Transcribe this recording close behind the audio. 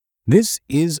This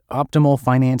is Optimal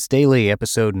Finance Daily,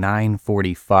 episode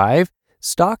 945,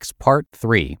 Stocks Part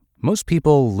 3, Most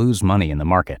People Lose Money in the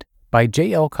Market, by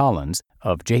J.L. Collins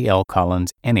of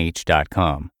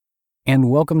jlcollinsnh.com.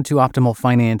 And welcome to Optimal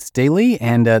Finance Daily,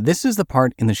 and this is the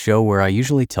part in the show where I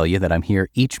usually tell you that I'm here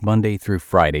each Monday through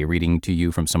Friday reading to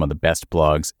you from some of the best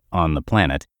blogs on the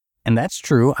planet. And that's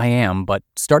true, I am, but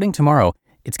starting tomorrow,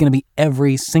 it's going to be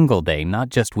every single day, not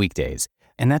just weekdays.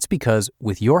 And that's because,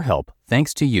 with your help,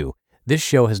 thanks to you, this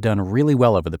show has done really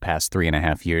well over the past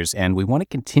 3.5 years, and we want to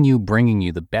continue bringing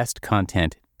you the best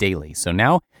content daily. So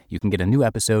now you can get a new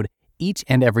episode each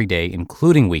and every day,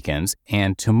 including weekends,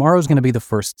 and tomorrow's going to be the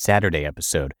first Saturday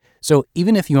episode. So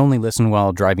even if you only listen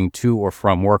while driving to or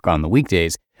from work on the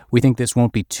weekdays, we think this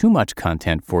won't be too much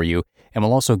content for you, and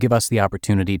will also give us the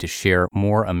opportunity to share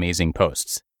more amazing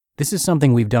posts. This is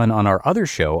something we've done on our other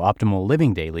show, Optimal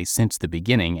Living Daily, since the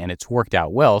beginning, and it's worked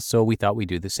out well, so we thought we'd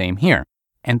do the same here.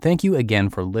 And thank you again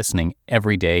for listening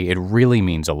every day. It really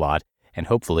means a lot, and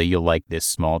hopefully you'll like this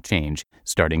small change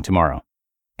starting tomorrow.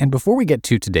 And before we get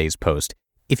to today's post,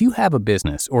 if you have a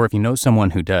business or if you know someone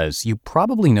who does, you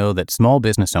probably know that small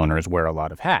business owners wear a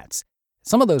lot of hats.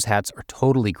 Some of those hats are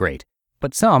totally great,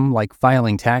 but some, like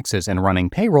filing taxes and running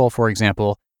payroll, for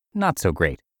example, not so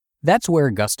great. That's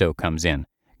where Gusto comes in.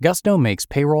 Gusto makes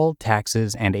payroll,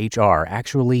 taxes, and HR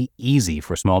actually easy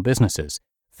for small businesses.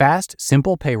 Fast,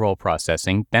 simple payroll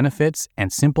processing, benefits,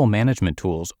 and simple management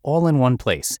tools all in one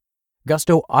place.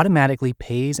 Gusto automatically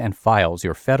pays and files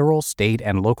your federal, state,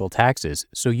 and local taxes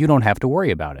so you don't have to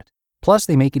worry about it. Plus,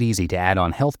 they make it easy to add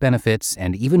on health benefits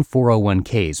and even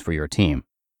 401ks for your team.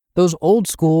 Those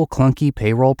old-school, clunky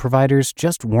payroll providers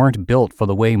just weren't built for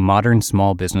the way modern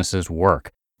small businesses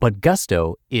work, but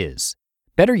Gusto is.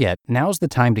 Better yet, now's the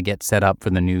time to get set up for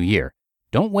the new year.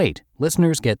 Don't wait.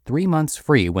 Listeners get 3 months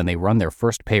free when they run their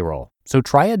first payroll. So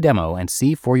try a demo and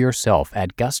see for yourself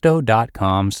at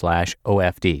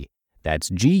gusto.com/OFD. That's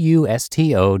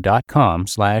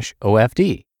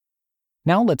gusto.com/OFD.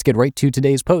 Now let's get right to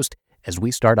today's post as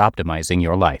we start optimizing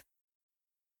your life.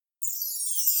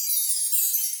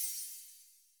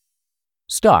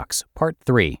 Stocks, Part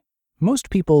 3. Most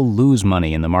People Lose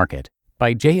Money in the Market,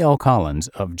 by J.L. Collins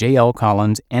of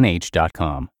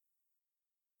jlcollinsnh.com.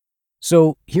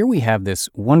 So here we have this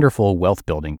wonderful wealth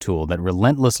building tool that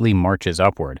relentlessly marches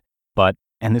upward. But,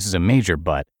 and this is a major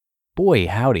but, boy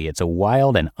howdy, it's a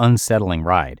wild and unsettling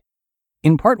ride.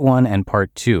 In Part 1 and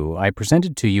Part 2, I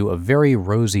presented to you a very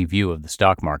rosy view of the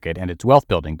stock market and its wealth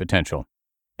building potential.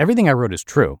 Everything I wrote is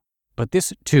true, but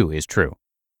this too is true.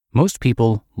 Most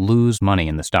people lose money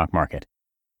in the stock market.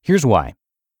 Here's why.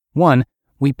 1.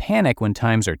 We panic when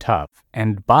times are tough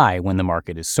and buy when the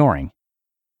market is soaring.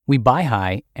 We buy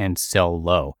high and sell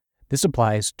low. This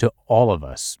applies to all of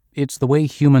us. It's the way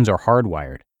humans are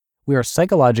hardwired. We are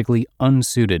psychologically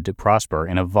unsuited to prosper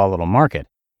in a volatile market.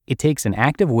 It takes an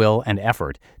active will and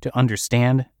effort to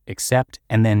understand, accept,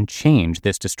 and then change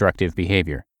this destructive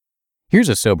behavior. Here's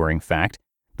a sobering fact.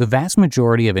 The vast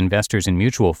majority of investors in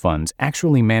mutual funds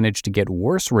actually manage to get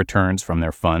worse returns from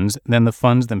their funds than the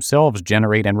funds themselves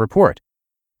generate and report.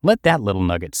 Let that little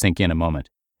nugget sink in a moment.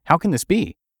 How can this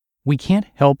be? We can't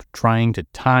help trying to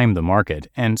time the market,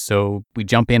 and so we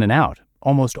jump in and out,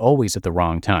 almost always at the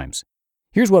wrong times.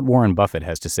 Here's what Warren Buffett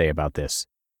has to say about this.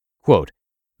 Quote,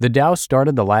 "The Dow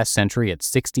started the last century at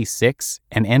 66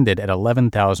 and ended at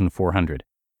 11,400.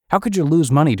 How could you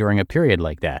lose money during a period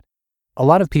like that? A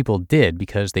lot of people did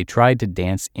because they tried to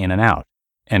dance in and out."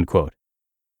 End quote.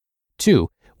 2.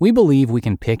 We believe we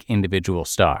can pick individual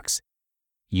stocks.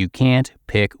 You can't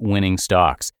pick winning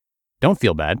stocks. Don't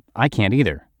feel bad, I can't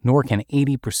either, nor can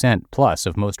 80% plus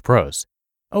of most pros.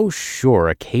 Oh sure,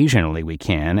 occasionally we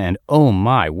can, and oh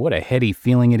my, what a heady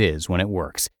feeling it is when it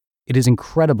works. It is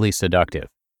incredibly seductive.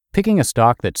 Picking a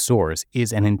stock that soars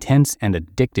is an intense and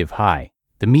addictive high.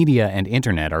 The media and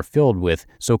internet are filled with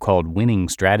so-called winning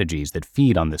strategies that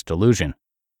feed on this delusion.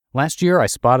 Last year, I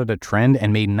spotted a trend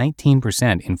and made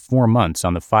 19% in 4 months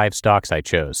on the 5 stocks I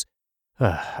chose.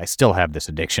 I still have this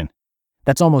addiction.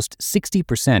 That's almost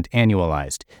 60%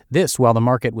 annualized, this while the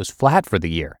market was flat for the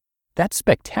year. That's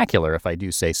spectacular if I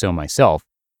do say so myself.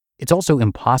 It's also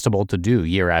impossible to do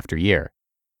year after year.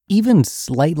 Even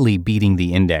slightly beating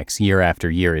the index year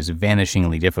after year is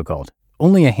vanishingly difficult.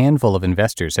 Only a handful of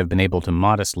investors have been able to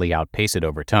modestly outpace it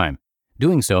over time.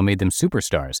 Doing so made them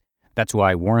superstars. That's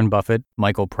why Warren Buffett,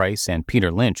 Michael Price, and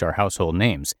Peter Lynch are household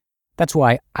names. That's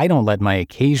why I don't let my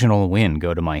occasional win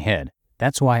go to my head.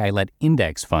 That's why I let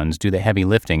index funds do the heavy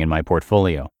lifting in my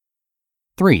portfolio.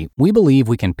 3. We believe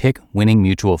we can pick winning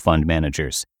mutual fund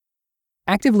managers.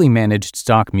 Actively managed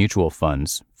stock mutual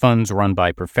funds, funds run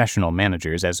by professional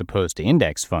managers as opposed to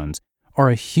index funds, are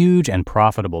a huge and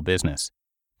profitable business.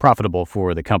 Profitable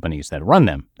for the companies that run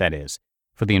them, that is.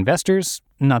 For the investors,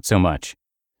 not so much.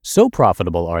 So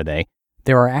profitable are they,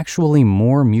 there are actually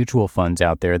more mutual funds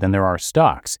out there than there are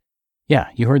stocks. Yeah,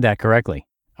 you heard that correctly.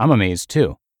 I'm amazed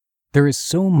too. There is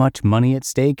so much money at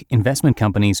stake, investment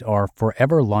companies are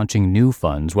forever launching new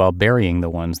funds while burying the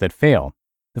ones that fail.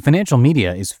 The financial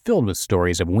media is filled with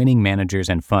stories of winning managers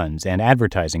and funds and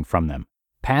advertising from them.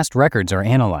 Past records are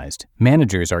analyzed,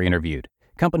 managers are interviewed.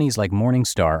 Companies like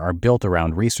Morningstar are built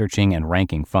around researching and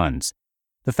ranking funds.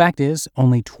 The fact is,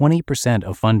 only 20%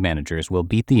 of fund managers will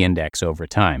beat the index over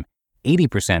time.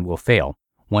 80% will fail.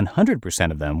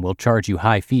 100% of them will charge you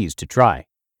high fees to try.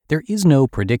 There is no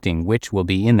predicting which will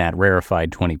be in that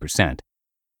rarefied 20%.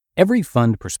 Every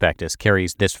fund prospectus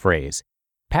carries this phrase: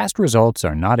 past results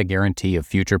are not a guarantee of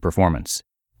future performance.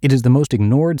 It is the most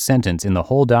ignored sentence in the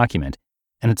whole document,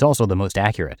 and it's also the most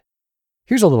accurate.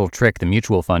 Here's a little trick the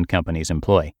mutual fund companies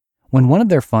employ. When one of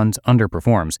their funds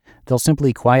underperforms, they'll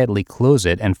simply quietly close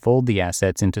it and fold the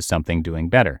assets into something doing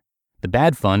better. The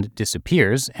bad fund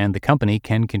disappears, and the company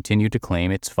can continue to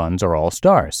claim its funds are all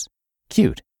stars.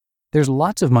 Cute. There's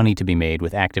lots of money to be made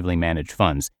with actively managed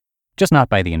funds, just not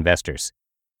by the investors.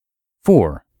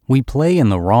 4. We play in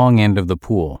the wrong end of the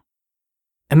pool.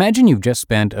 Imagine you've just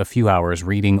spent a few hours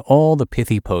reading all the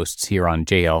pithy posts here on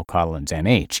J.L. Collins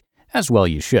NH, as well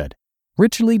you should.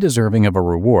 Richly deserving of a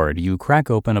reward, you crack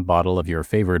open a bottle of your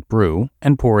favorite brew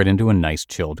and pour it into a nice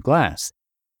chilled glass.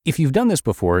 If you've done this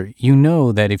before, you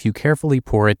know that if you carefully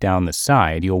pour it down the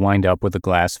side, you'll wind up with a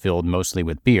glass filled mostly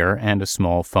with beer and a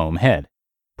small foam head.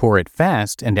 Pour it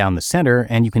fast and down the center,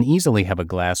 and you can easily have a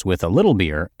glass with a little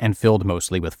beer and filled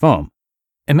mostly with foam.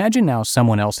 Imagine now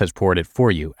someone else has poured it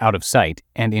for you, out of sight,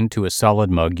 and into a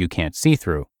solid mug you can't see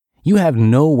through. You have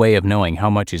no way of knowing how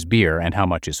much is beer and how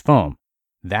much is foam.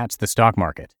 That's the stock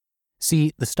market.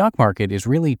 See, the stock market is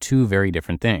really two very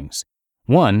different things.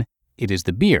 One, it is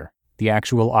the beer, the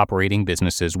actual operating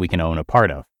businesses we can own a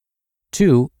part of.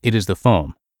 Two, it is the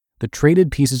foam, the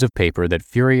traded pieces of paper that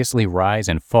furiously rise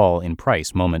and fall in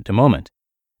price moment to moment.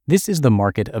 This is the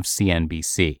market of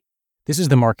CNBC. This is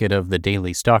the market of the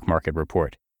Daily Stock Market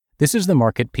Report. This is the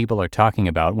market people are talking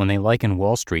about when they liken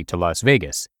Wall Street to Las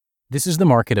Vegas. This is the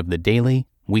market of the daily,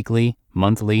 weekly,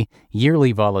 monthly,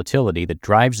 yearly volatility that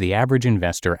drives the average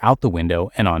investor out the window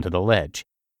and onto the ledge.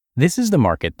 This is the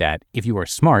market that, if you are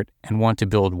smart and want to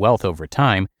build wealth over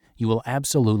time, you will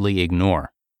absolutely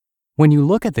ignore. When you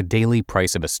look at the daily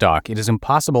price of a stock, it is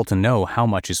impossible to know how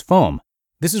much is foam.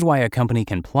 This is why a company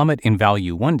can plummet in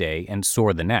value one day and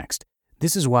soar the next.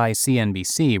 This is why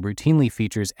CNBC routinely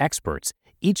features experts,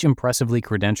 each impressively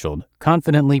credentialed,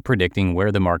 confidently predicting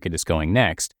where the market is going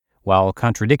next, while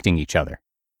contradicting each other.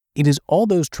 It is all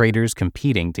those traders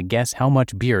competing to guess how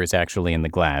much beer is actually in the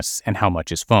glass and how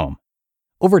much is foam.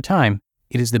 Over time,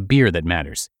 it is the beer that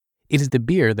matters. It is the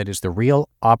beer that is the real,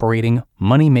 operating,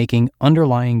 money-making,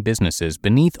 underlying businesses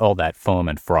beneath all that foam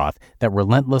and froth that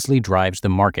relentlessly drives the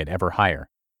market ever higher.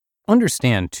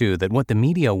 Understand, too, that what the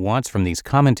media wants from these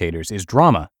commentators is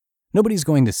drama. Nobody's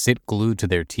going to sit glued to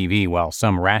their TV while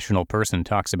some rational person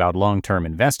talks about long-term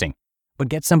investing. But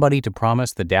get somebody to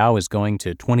promise the Dow is going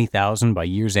to 20,000 by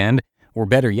year's end, or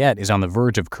better yet, is on the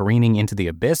verge of careening into the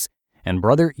abyss, and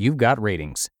brother, you've got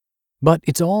ratings. But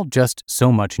it's all just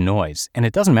so much noise, and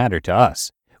it doesn't matter to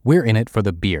us. We're in it for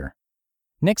the beer.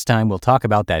 Next time, we'll talk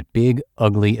about that big,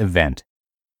 ugly event.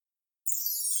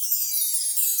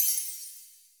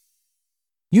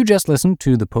 You just listened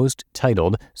to the post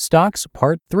titled Stocks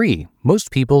Part 3,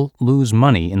 Most People Lose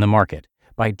Money in the Market,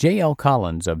 by J.L.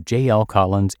 Collins of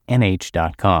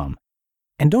jlcollinsnh.com.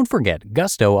 And don't forget,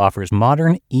 Gusto offers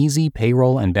modern, easy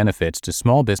payroll and benefits to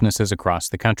small businesses across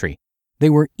the country. They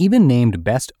were even named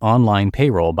Best Online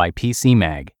Payroll by PC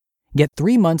Mag. Get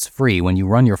 3 months free when you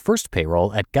run your first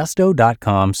payroll at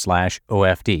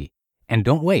gusto.com/OFD. And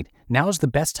don't wait, now's the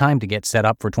best time to get set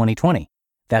up for 2020.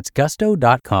 That's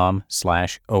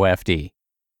gusto.com/OFD.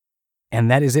 And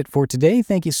that is it for today.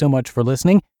 Thank you so much for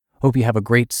listening. Hope you have a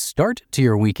great start to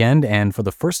your weekend, and for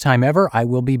the first time ever, I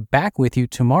will be back with you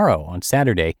tomorrow on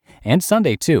Saturday and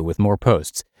Sunday too with more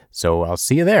posts. So I'll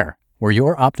see you there, where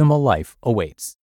your optimal life awaits.